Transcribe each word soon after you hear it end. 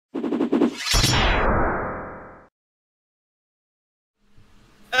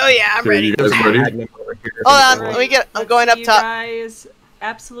Oh yeah, I'm ready. You guys ready? Hold on, let me get. I'm going up top. You guys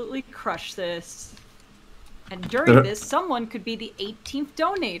absolutely crush this. And during this, someone could be the 18th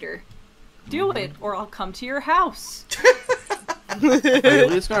donator. Do it, or I'll come to your house. Are you at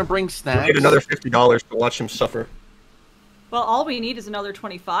least gonna bring snacks? Get another $50 to watch him suffer. Well, all we need is another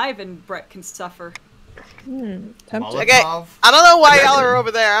 25, and Brett can suffer. Okay, I don't know why y'all are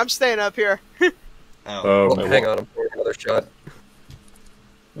over there. I'm staying up here. Oh, hang on, I'm pouring another shot.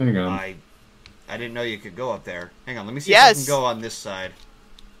 Hang on. I didn't know you could go up there. Hang on, let me see if I can go on this side.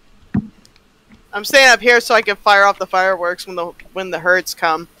 I'm staying up here so I can fire off the fireworks when the herds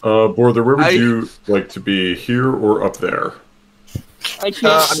come. Border, where would you like to be, here or up there? I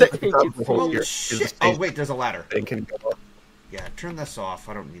can't Oh wait, there's a ladder. Can go up. Yeah, turn this off.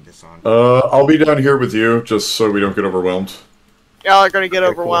 I don't need this on. I'll be down here with you, just so we don't get overwhelmed. Y'all are gonna get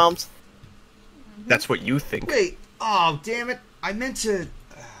overwhelmed. Cool. That's what you think. Wait, oh damn it! I meant to.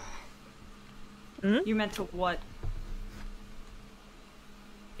 You meant to what?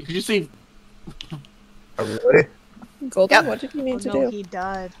 Could you see? Oh, really? Golden, what did you need to do? He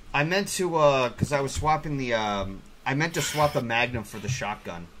died. I meant to, because I was swapping the, I meant to swap the Magnum for the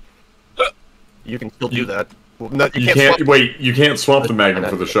shotgun. You can still do that. Well, no, you can't wait. You can't swap the Magnum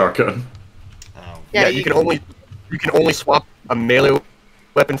for the shotgun. Oh. Yeah, you can only swap a melee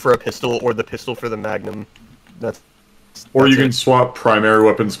weapon for a pistol or the pistol for the Magnum. Or you can swap primary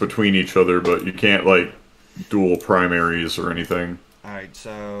weapons between each other, but you can't like dual primaries or anything. All right,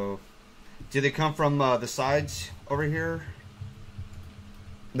 so do they come from the sides over here?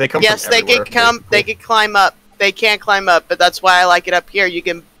 They come. Yes, from they can come. They can climb up. They can't climb up, but that's why I like it up here. You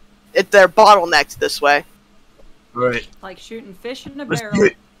can. They're bottlenecked this way. Right. Like shooting fish in a Let's barrel. do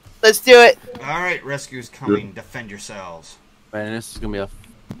it. Let's do it. All right, rescue's coming. Defend yourselves. Man, this is gonna be a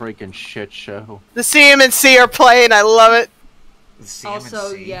freaking shit show. The CMC are playing. I love it.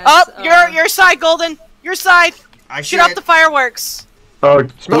 Also, yes. Oh, your side, Golden. Your side. Shoot up the fireworks. Oh,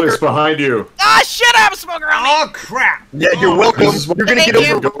 Bliss behind you. Ah, shit! I have a smoker on me. Oh crap! Yeah, you're welcome. You're gonna get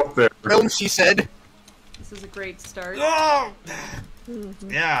you. overwhelmed, she said. This is a great start. Oh!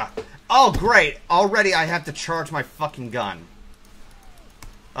 Yeah. Oh, great. Already I have to charge my fucking gun.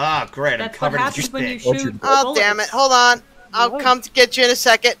 Ah, great. That's I'm covered what in happens when you spit. shoot Oh, damn it. Hold on. I'll come to get you in a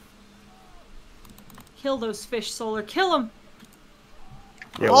second. Kill those fish, Solar. Kill them.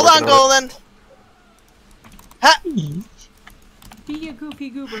 Yeah, hold on, Golden. Ha! Be a goofy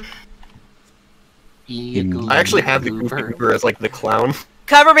goober. I actually have the goofy goober as like the clown.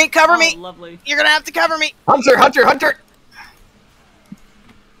 Cover me, cover me. Lovely. You're gonna have to cover me. Hunter, Hunter, Hunter!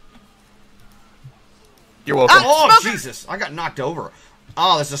 You're welcome. Oh, Jesus. I got knocked over.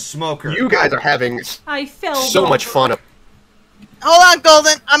 Oh, there's a smoker. You guys are having I fell so much fun. Hold on,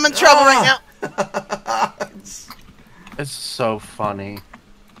 Golden. I'm in trouble right now. It's so funny.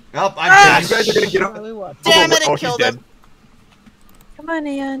 Nope, I'm You guys are gonna get over. Damn it, Oh, it he's killed dead. him. Come on,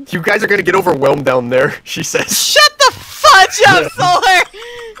 Ian. You guys are gonna get overwhelmed down there, she says. Shut the fudge up, Solar!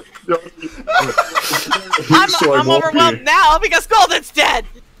 I'm overwhelmed now because Golden's dead.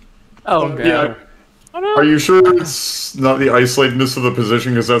 Oh, no. Yeah. Are you sure it's not the isolatedness of the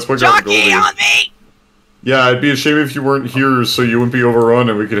position? Because that's what got Jockey Goldie. on me! Yeah, it'd be a shame if you weren't here so you wouldn't be overrun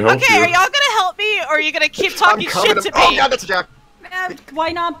and we could help Okay, you. are y'all gonna help me, or are you gonna keep talking shit to me? Oh god, that's a Jack!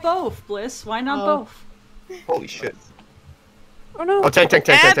 Why not both, Bliss? Why not both? Holy shit. Oh no. Oh, tank, tank,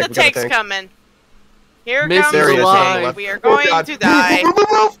 tank, And tank, the tank. We got a tank's tank. coming. Here Miss comes is the alive. tank. We are going to die.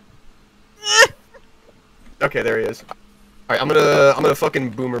 Okay, there he is. Alright, I'm gonna fucking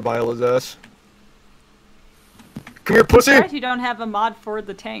boomer bile his ass. Come here, pussy! Glad you don't have a mod for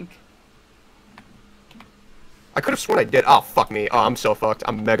the tank. I could have sworn I did. Oh, fuck me. Oh, I'm so fucked.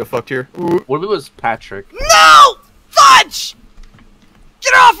 I'm mega fucked here. Ooh. What if it was Patrick? No! Fudge!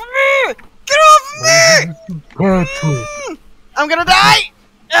 Get off of me! Get off of me! Patrick. I'm gonna die!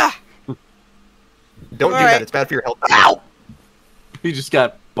 Ugh. Don't do Alright. that. It's bad for your health. Ow! He just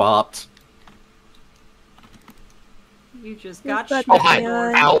got bopped. You just got But Oh, hi.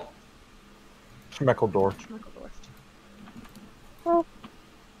 Ian. Ow. Schmeckledorf. Oh.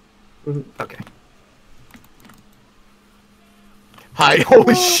 Okay. Hi.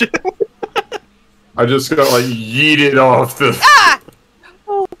 Holy shit. I just got like yeeted off the. Ah!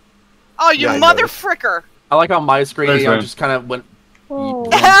 Oh, you Yeah, I mother know. fricker! I like on my screen, Thanks, I man. just kind of went. Oh.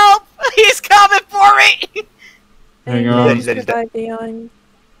 Help! He's coming for me! Hang Ian, on. He's dead, he's dead. survive beyond.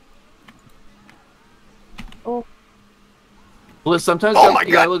 Oh. Bliss, sometimes Oh you my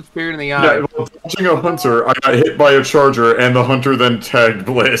gotta God. look fear in the eye. Yeah, while dodging a hunter, I got hit by a charger, and the hunter then tagged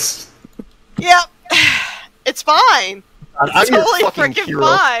Bliss. Yep. It's fine. I'm It's your totally fucking freaking hero.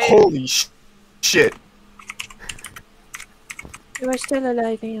 fine. Holy shit. You are still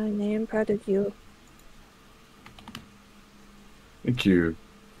alive, Aeon. I am proud of you. Thank you.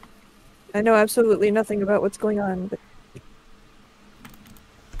 I know absolutely nothing about what's going on, but...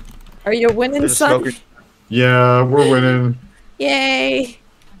 Are you winning, There's a son? smoker. Yeah, we're winning. Yay!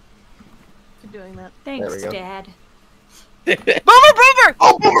 For doing that. Thanks, we go. Dad. Boomer!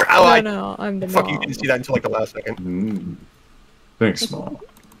 Oh, boomer! Ow, I No, I'm the fuck mom. you didn't see that until like the last second. Thanks, Mom.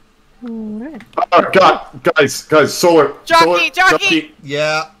 Alright. God, guys, solar. Jockey, solar, jockey!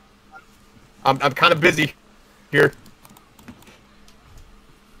 Yeah. I'm kind of busy here.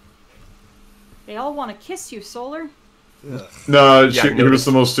 They all want to kiss you, Solar. No, Yeah, he was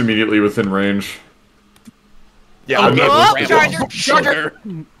the most immediately within range. Yeah, Oh, I'm no. not. Oh, Charger!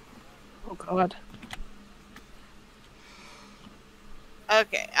 Charger! Oh god.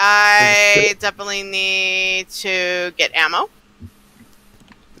 Okay, I definitely need to get ammo.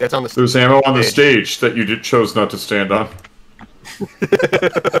 That's on the. There's ammo on the stage. stage that you chose not to stand on.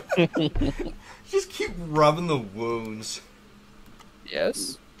 Just keep rubbing the wounds.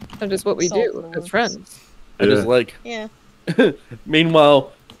 Yes. That is what we Salt do wounds. as friends. I just like. Yeah.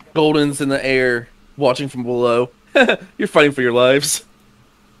 Meanwhile, Golden's in the air, watching from below. You're fighting for your lives.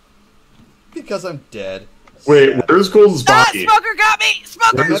 Because I'm dead. Wait, where's Golden's Ah, body? Smoker got me!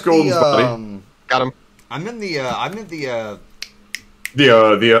 Smoker! Where's At Golden's body? Got him. I'm in the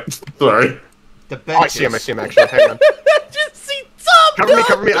Sorry. the benches. Oh, I see him. I see him. Actually, hang on. Just see Tom. Cover me.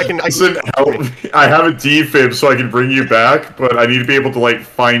 Cover me. I can. Listen, I have a defib so I can bring you back, but I need to be able to, like,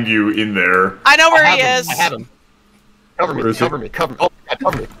 find you in there. I know where I he have is. him. I have him. Cover Where me. is he? Cover me. Cover me. Oh, God,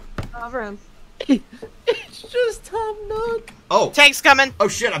 cover me. Cover him. It's just Tom Nook. Oh. Tank's coming. Oh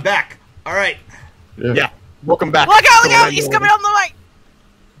shit! I'm back. All right. Yeah. Welcome back. Look out, look Coming out! right He's your coming way. on the right!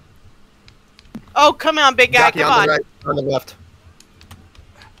 Oh, come on, big guy, Jockey come on on. the right, on the left.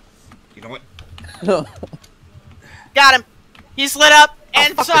 You know what? Got him. He's lit up,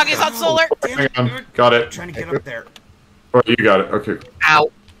 and fuck Soggy's on solar. Hang on, got I'm it. trying to get up there. Oh, you got it. Okay.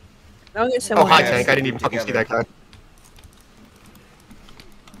 Ow. No, there's Oh, someone hi, else. Tank. I didn't even fucking see that guy.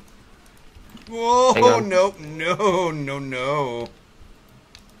 Hang Whoa! on. No!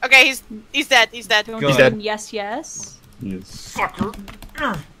 Okay, he's dead, he's dead. Don't He's dead. Yes, yes. Yes.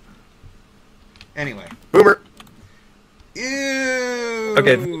 Fucker. Anyway. Boomer. Ew.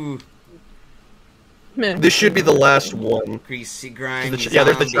 Okay. Meh. This should be the last one. Greasy grimy Yeah,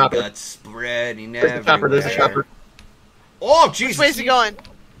 there's the zombie chopper. guts spreading There's the chopper. There's the everywhere. chopper. Oh Which Jesus! way's he going?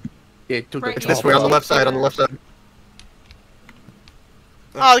 Yeah, took Right, the This top way on the off. left side. On the left side.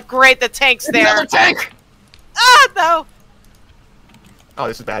 Oh, great, the tank's there. Another tank. Ah, no! Oh,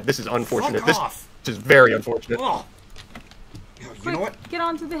 this is bad. This is unfortunate. Fuck This off! is very unfortunate. Oh. You Quick, know what? get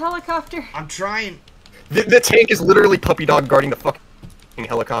onto the helicopter. I'm trying. The tank is literally puppy dog guarding the fucking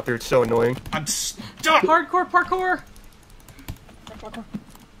helicopter. It's so annoying. I'm stuck. Hardcore parkour.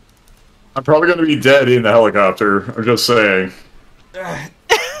 I'm probably going to be dead in the helicopter. I'm just saying.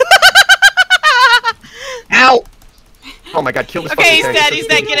 Ow! Oh my god, kill this Okay, he's fucking dead, tank. he's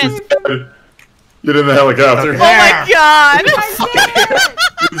dead, get in. Get in the helicopter. Oh my god!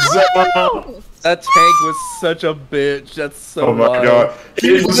 That tank was such a bitch. That's so Oh my wild. god.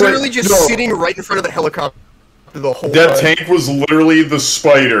 He was literally like- just no, sitting right in front of the helicopter the whole That time. tank was literally the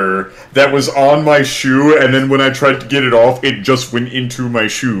spider that was on my shoe, and then when I tried to get it off, it just went into my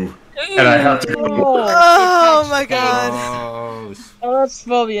shoe. And I have to go. Oh my god. Oh, Oh, that's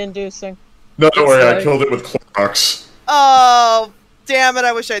phobia inducing. No, don't worry, I killed it with Clorox. Oh, damn it,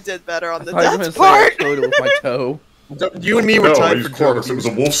 I wish I did better on the I was death gonna say I part. killed it with my toe. You and me were No, I tied used for Clorox. It was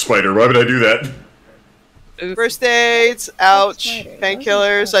a wolf spider. Why would I do that? First aids, ouch.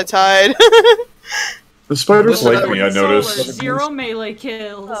 Painkillers, I tied. The spiders Listen, like me, I Solar, noticed. 0 melee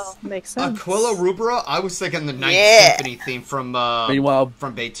kills. Oh, makes sense. Aquila Rubra. I was thinking the Ninth Yeah. Symphony theme from Meanwhile,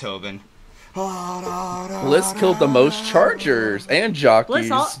 Beethoven. Bliss killed the most chargers and jockeys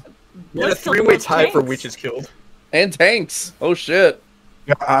Bliss, all, We had a Bliss killed the three-way most tie for tanks. witches killed. and tanks. Oh shit!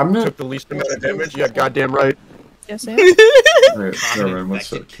 Yeah, I'm not. Took the least amount of damage. Yeah, goddamn right. Yes, I am. Wait, never mind, what's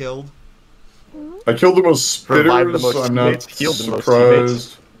That it? get killed. I killed the most Revived the spitters. most I'm not teammates, healed the most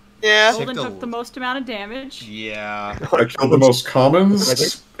surprised. Yeah. Golden Take a- took the most amount of damage. Yeah. I killed the most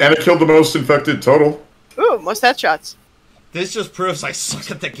commons, and I killed the most infected total. Ooh, most headshots. This just proves I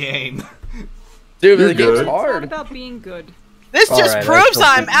suck at the game. Dude, You're the game's good. It's all hard. about being good. This just Alright, I proves killed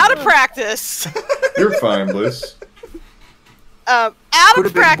I'm him. out of practice. You're fine, Bliss. Out Could've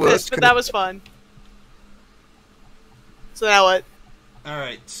of been practice, worse, but could've- that was fun. So now what?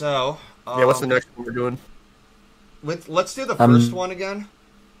 Alright, so. Yeah, what's the next one we're doing? Let's do the first one again.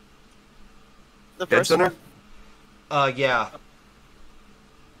 The Dead first Center? one? Yeah.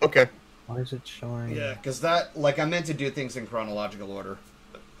 Okay. Why is it showing? Yeah, because that, like, I meant to do things in chronological order.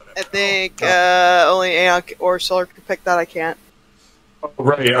 I think only Aeon or Solar can pick that. I can't.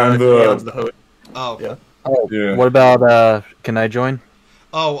 Right, I'm Keon's the. the host. Oh. Yeah. Oh, Yeah. what about, can I join?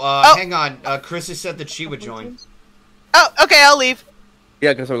 Oh, hang on. Chrissy said that she would join. Oh, okay, I'll leave.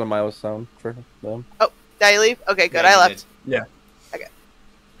 Yeah, because there was a milestone sound for them. Oh, did I leave? Okay, good. Yeah, I you left. did. Yeah. Okay.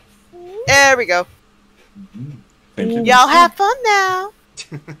 There we go. Thank you. Y'all have fun now.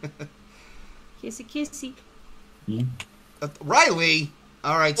 Kissy kissy. Riley!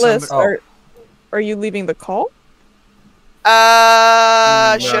 Alright, Liz, so... are you leaving the call? Should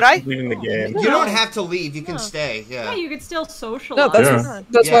I? Leaving the game. You don't have to leave. You can No. stay. Yeah, Yeah. you could still socialize. No, that's Yeah.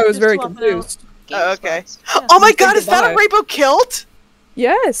 that's why I was Just very swapping out confused. game Oh, okay. spots. Yeah. Oh my Say god, is that a goodbye. rainbow kilt?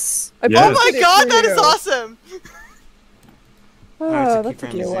 Yes. I Yes. Oh my posted it god, for that you. is awesome! Alright, so Oh, that took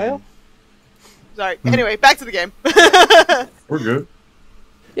Keyframe you a is while. in. Sorry. Anyway, back to the game. We're good.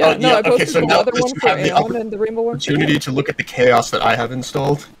 Yeah, no, yeah, I okay, posted so the now other let's one for have the Aeon and the rainbow one. for Opportunity to look at the chaos that I have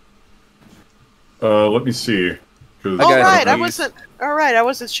installed. Let me see. All got it. right, I Please. wasn't. All right, I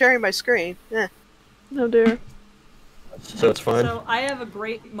wasn't sharing my screen. Yeah. Oh dear. So it's fine. So I have a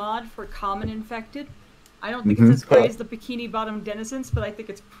great mod for common infected. I don't think Mhm. it's as great as the bikini bottom denizens, but I think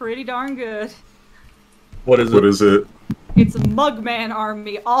it's pretty darn good. What is What it? is it? It's a Mugman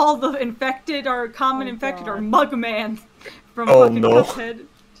army. All the infected or common Oh, infected God. are Mugman from Oh, fucking no. Cuphead.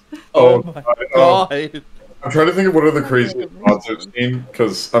 Oh my God. god. I'm trying to think of what other crazy Make a mods I've seen,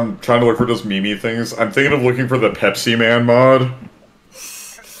 because I'm trying to look for just meme things. I'm thinking of looking for the Pepsi Man mod.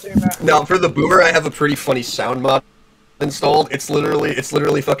 Now for the boomer, I have a pretty funny sound mod installed. It's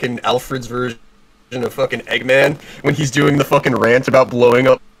literally fucking Alfred's version of fucking Eggman when he's doing the fucking rant about blowing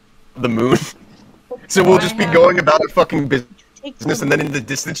up the moon. So we'll just be going about a fucking business, and then in the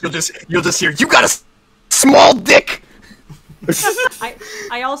distance you'll just hear, "You got a small dick."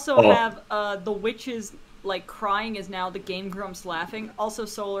 I also Oh. have the witches like crying is now the Game Grumps laughing. Also,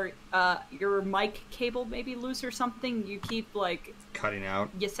 Solar, your mic cable may be loose or something. You keep like Cutting out.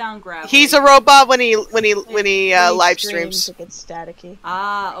 you sound gravelly. He's a robot when he When he live streams, streams. it gets staticky.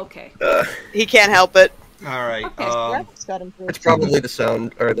 Ah, okay. He can't help it. Alright, Okay, Graphics got improved. It's probably the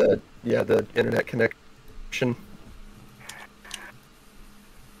sound or the internet connection.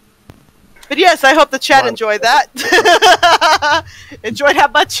 But yes, I hope the chat Wow. enjoyed that. Enjoyed how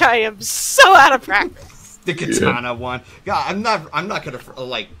much I am so out of practice. the katana one. God, I'm not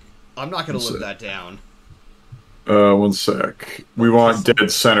gonna live that down. 1 sec. We want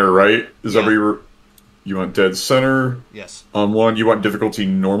dead center, right? Is that Yeah. where you want dead center? Yes. On one, you want difficulty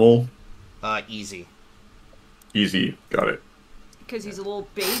normal? Easy. Easy. Got it. Because he's a little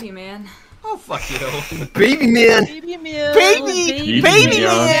baby man. Oh, fuck you. Baby man. Baby man. Baby, Baby baby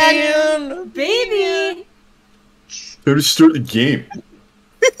man. man. Baby! Better start the game.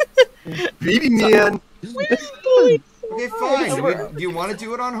 Baby man. Okay, fine. Do you want to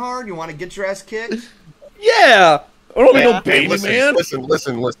do it on hard? You want to get your ass kicked? Yeah! I don't Yeah. know, Hey, baby man.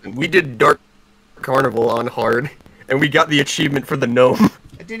 listen. We did Dark Carnival on hard, and we got the achievement for the gnome.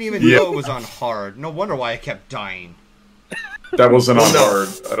 I didn't even Yeah. know it was on hard. No wonder why I kept dying. That wasn't on No. hard,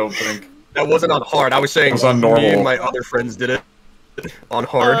 I don't think. That wasn't on hard. I was saying It was on me normal. and my other friends did it on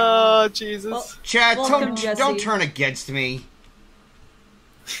hard. Oh Jesus. Well, Chad, Welcome, Jesse. don't turn against me.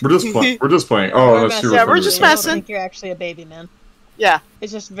 We're just playing. We're just playing. Oh, We're that's messing. true. Yeah, we're just I don't messing. think you're actually a baby man. Yeah,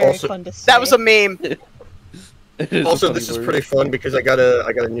 It's just very Also- fun to see. that was a meme. It is a Also, funny this is word. pretty fun because I got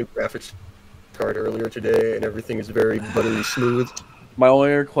a new graphics card earlier today, and everything is very buttery smooth. My only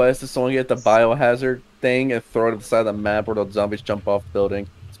request is someone get the biohazard thing and throw it at the side of the map where the zombies jump off the building.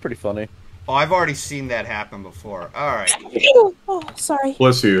 It's pretty funny. Oh, I've already seen that happen before. Alright. Oh, sorry.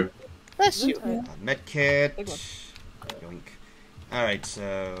 Bless you. Bless you. Medkit. Big one. Yoink. Alright,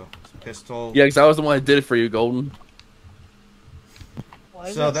 so pistol. Yeah, because I was the one that did it for you, Golden. Why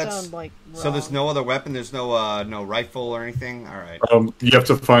does So that that's- sound like So there's wrong? no other weapon, there's no no rifle or anything? Alright. You have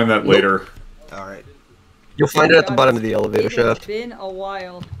to find that later. Alright. You'll find it at the bottom of the elevator It has shaft. been a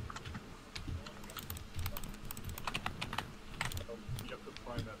while.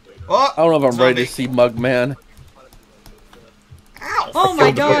 Oh! I don't know if I'm zombie. ready to see Mugman. Ow! Oh my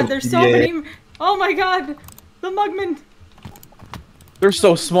killed the god, fucking there's so PDA. many. Oh my god! The Mugman! They're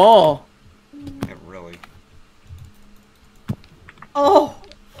so small. Yeah, really. Oh!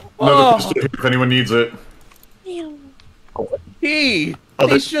 Another Oh. pistol here if anyone needs it. He's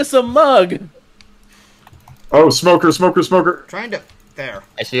there's- just a mug. Oh, smoker, smoker, smoker. Trying to... There.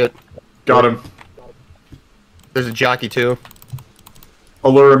 I see it. Got him. There's a jockey too.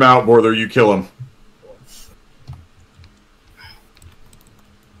 I'll lure him out, Borther. You kill him.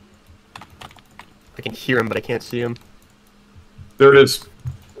 I can hear him, but I can't see him. There it is.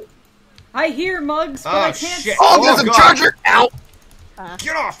 I hear mugs, but I can't shit. see. Oh, there's a God. charger! Ow!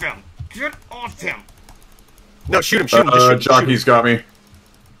 Get off him! Get off him! No, shoot him, shoot him. Just shoot him, Jockey's got me.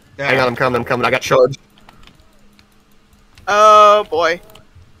 Hang on, I'm coming. I got charged. Oh boy,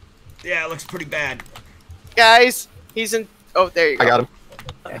 Yeah, it looks pretty bad. guys, he's in. Oh, there you go. I got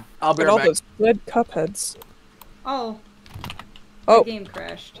him. I'll be Look at all right back. those good cupheads. Oh. Oh. The game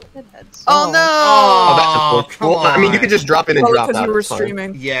crashed. Oh no! Oh, that's Oh, a come well, I mean, you on. could just drop in and Probably drop because out. you were it's fine.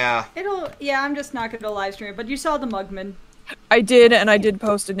 streaming. Yeah. Yeah, I'm just not gonna live stream it, but you saw the mugman. I did, and I did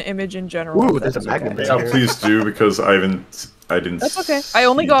post an image in general. Ooh, if there's a that's magnum okay. there. Yeah, please do because I didn't. That's okay. I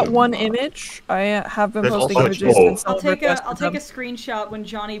only see got them. one image. I have been There's posting also- images. Oh. And I'll take a celebrating them. screenshot when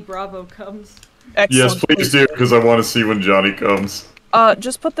Johnny Bravo comes. Yes, Excellent. please do because I want to see when Johnny comes.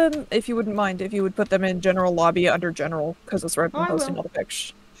 Just put them, if you wouldn't mind, if you would put them in general lobby under general, because that's where I've been Oh, I posting will. all the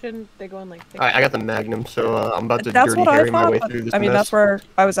pics. Shouldn't they go in like? Alright, I got the magnum, so I'm about to That's dirty what I Harry my thought. way But, through this I mean, mess. that's where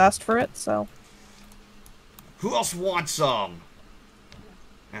I was asked for it. So Who else wants some?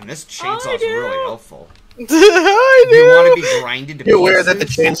 Man, this I chainsaw's do. really helpful. I You want to be grinded to Be aware that the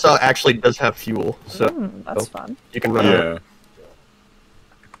pieces? chainsaw actually does have fuel, so that's fun. you can run out. Yeah.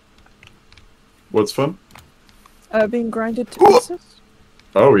 What's fun? Being grinded to pieces.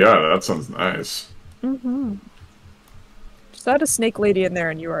 Oh yeah, that sounds nice. Mm-hmm. Just add a snake lady in there,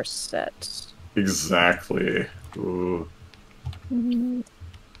 and you are set. Exactly. Ooh. Mhm.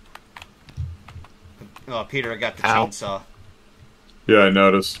 Oh, Peter, I got the Ow. chainsaw. Yeah, I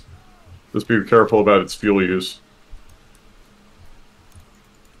noticed. Just be careful about its fuel use.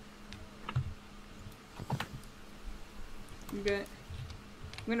 I'm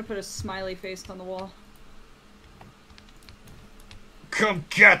gonna put a smiley face on the wall. Come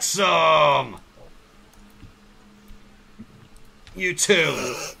get some! You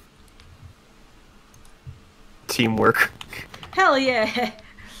too. Teamwork. Hell yeah!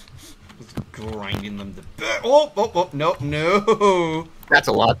 Grinding them to bit. Oh, no. That's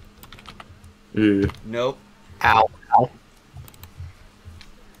a lot. Yeah. Nope. Ow.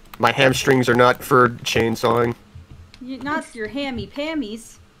 My hamstrings are not for chainsawing. Not your hammy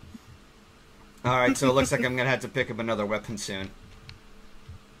pammies. Alright, so it looks like I'm gonna have to pick up another weapon soon.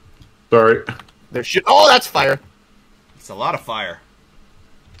 Sorry. There should. Oh, that's fire. It's a lot of fire.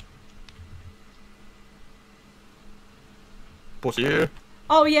 Pussy.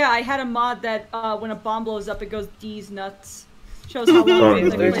 Oh yeah, I had a mod that when a bomb blows up, it goes D's nuts. Shows how long Oh,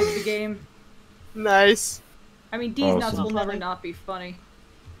 they've nice. played the game. Nice. I mean, D's nuts Awesome. will never not be funny.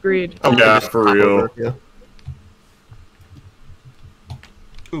 Agreed. Oh, Yeah, just for pop real. over, yeah.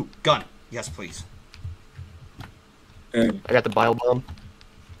 Ooh, gun. Yes, please. I got the bile bomb.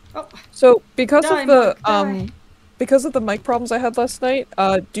 Oh, So because Die, of the Mark, die. because of the mic problems I had last night,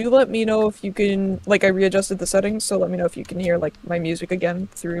 do let me know if you can, like, I readjusted the settings, so let me know if you can hear like my music again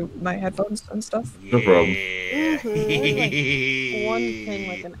through my headphones and stuff. No problem. Yeah. Like, one thing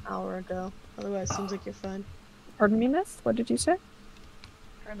like an hour ago. Otherwise, seems like you're fine. Pardon me, Myth? What did you say?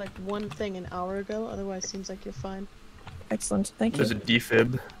 Heard like one thing an hour ago. Otherwise, seems like you're fine. Excellent, thank you. There's a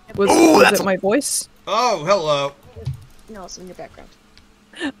defib. Was that's it my voice? Oh, hello. No, it's in your background.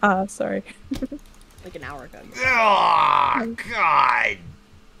 Sorry. Like an hour ago. Oh, God.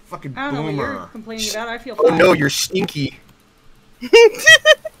 Fucking I don't know what you're boomer. complaining about. I feel Oh fine. no, you're stinky.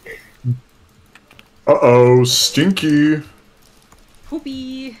 Uh-oh, stinky.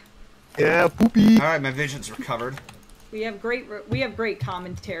 Poopy. Yeah, poopy. Alright, my vision's recovered. We have great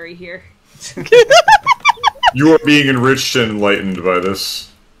commentary here. You are being enriched and enlightened by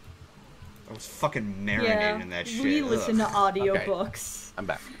this. I was fucking marinating Yeah, in that shit. we listen to Ugh. audiobooks. I'm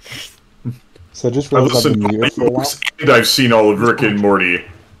back. So I just I've realized I've listened been to muted for a while. books and I've seen all of Rick and Morty.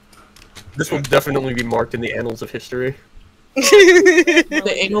 This will definitely be marked in the annals of history.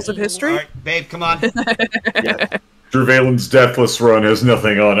 The annals of history? Alright, babe, come on. Drew Valen's deathless run has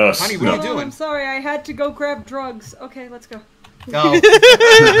nothing on us. Honey, what No. are you Oh, doing? I'm sorry, I had to go grab drugs. Okay, let's go.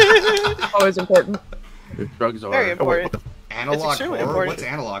 Oh, Always important. Drugs are. Very important. analog extremely horror? important. What's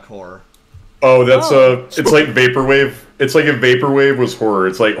analog horror? Oh, that's Oh. it's like vaporwave. It's like if vaporwave was horror.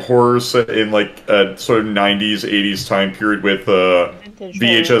 It's like horror set in like a sort of 90s, 80s time period with Vintage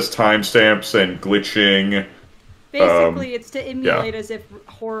VHS timestamps and glitching. Basically, it's to emulate as if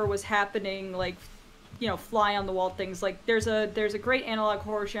horror was happening, like, you know, fly on the wall things. Like, there's a great analog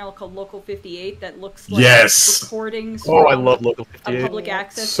horror channel called Local 58 that looks like Yes! recordings Oh, I from love Local a 58. public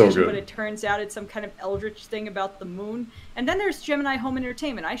access So station, good. but it turns out it's some kind of eldritch thing about the moon. And then there's Gemini Home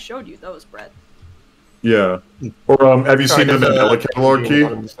Entertainment. I showed you those, Brett. Yeah. Or have you seen the Mandela catalog,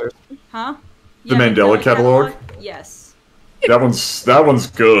 Key? Huh? The Mandela catalog? Yes. That one's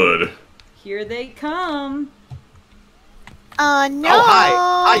good. Here they come. No. Oh,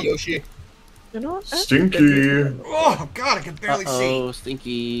 hi. Hi, Yoshi. You know what? Stinky. Oh god, I can barely see. Oh,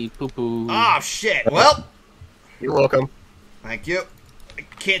 stinky poo poo. Oh shit. Well, You're welcome. thank you. I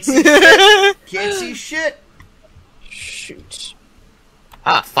can't see shit. Can't see shit. Shoot.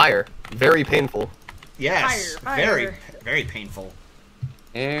 Ah, fire. Very painful. Yes. Fire, Very, fire. very painful.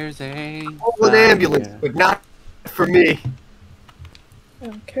 There's a Call an ambulance, but not for me.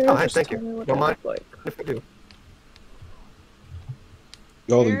 Okay, Oh, just thank tell you. me what Don't they mind look like. if I do.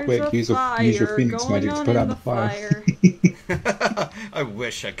 Golden, There's quick, a use your fire Phoenix going magic to on put in out the fire. I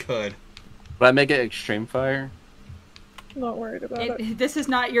wish I could. Would I make it extreme fire? Not worried about it. This is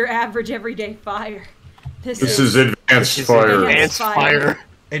not your average everyday fire. This is advanced This is fire. advanced fire.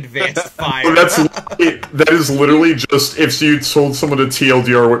 Advanced fire. Oh, that is literally just if you told someone a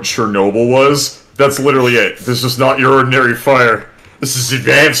TLDR what Chernobyl was. That's literally it. This is not your ordinary fire. This is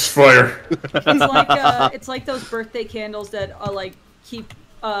advanced fire. It's like those birthday candles that like keep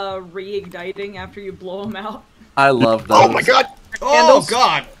reigniting after you blow them out. I love those. Oh my god! Oh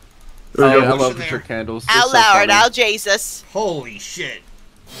god! There you Oh, go. I love Push in the there. trick candles. They're Out so loud, funny. out Jesus. Holy shit.